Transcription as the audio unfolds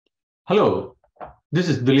Hello, this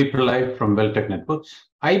is Dilip Pillai from Veltec Networks.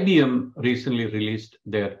 IBM recently released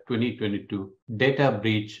their 2022 data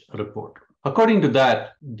breach report. According to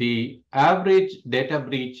that, the average data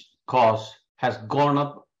breach cost has gone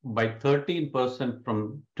up by 13%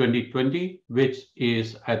 from 2020, which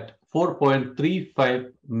is at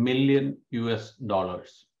 4.35 million US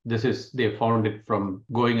dollars. This is, they found it from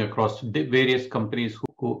going across various companies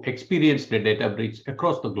who experienced a data breach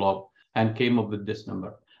across the globe and came up with this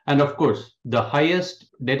number. And of course, the highest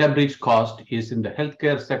data breach cost is in the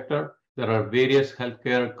healthcare sector. There are various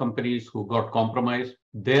healthcare companies who got compromised.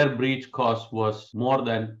 Their breach cost was more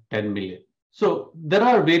than 10 million. So there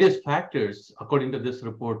are various factors, according to this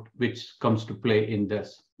report, which comes to play in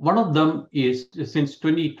this. One of them is, since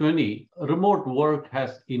 2020, remote work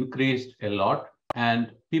has increased a lot,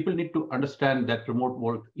 and people need to understand that remote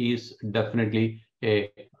work is definitely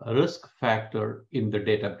a risk factor in the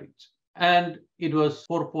data breach. And it was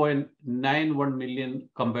 4.91 million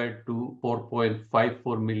compared to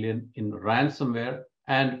 4.54 million in ransomware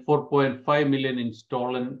and 4.5 million in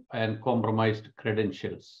stolen and compromised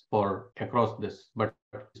credentials for across this, but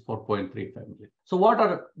it's 4.35 million. So what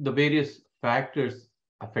are the various factors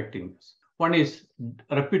affecting this? One is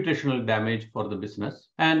reputational damage for the business,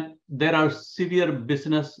 and there are severe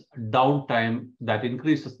business downtime that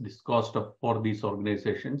increases this cost for these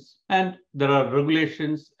organizations. And there are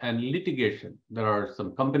regulations and litigation. There are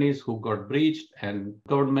some companies who got breached and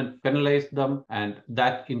government penalized them, and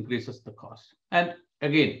that increases the cost. And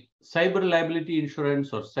again, cyber liability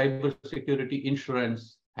insurance or cyber security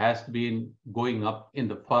insurance has been going up in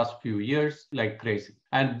the past few years like crazy.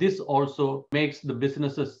 And this also makes the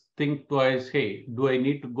businesses think twice, hey, do I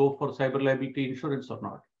need to go for cyber liability insurance or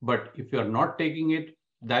not? But if you're not taking it,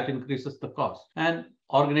 that increases the cost. And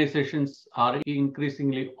organizations are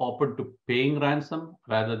increasingly open to paying ransom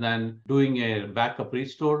rather than doing a backup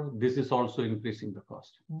restore. This is also increasing the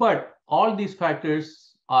cost. But all these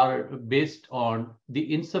factors are based on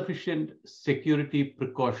the insufficient security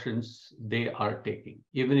precautions they are taking.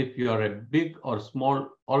 Even if you are a big or small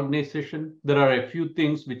organization, there are a few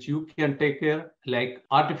things which you can take care, like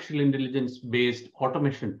artificial intelligence-based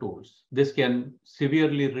automation tools. This can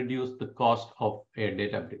severely reduce the cost of a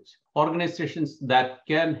data breach. Organizations that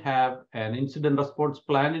can have an incident response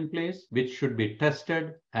plan in place, which should be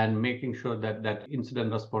tested and making sure that that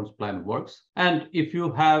incident response plan works. And if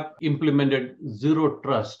you have implemented zero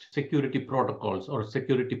trust security protocols or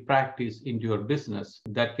security practice into your business,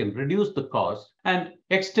 that can reduce the cost. And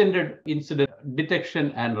extended incident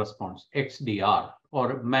detection and response, XDR,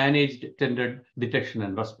 or managed extended detection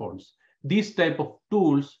and response. These type of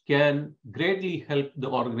tools can greatly help the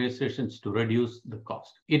organizations to reduce the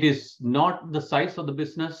cost. It is not the size of the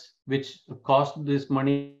business which costs this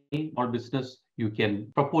money. Or business, you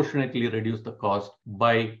can proportionately reduce the cost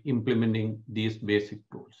by implementing these basic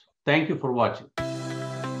tools. Thank you for watching.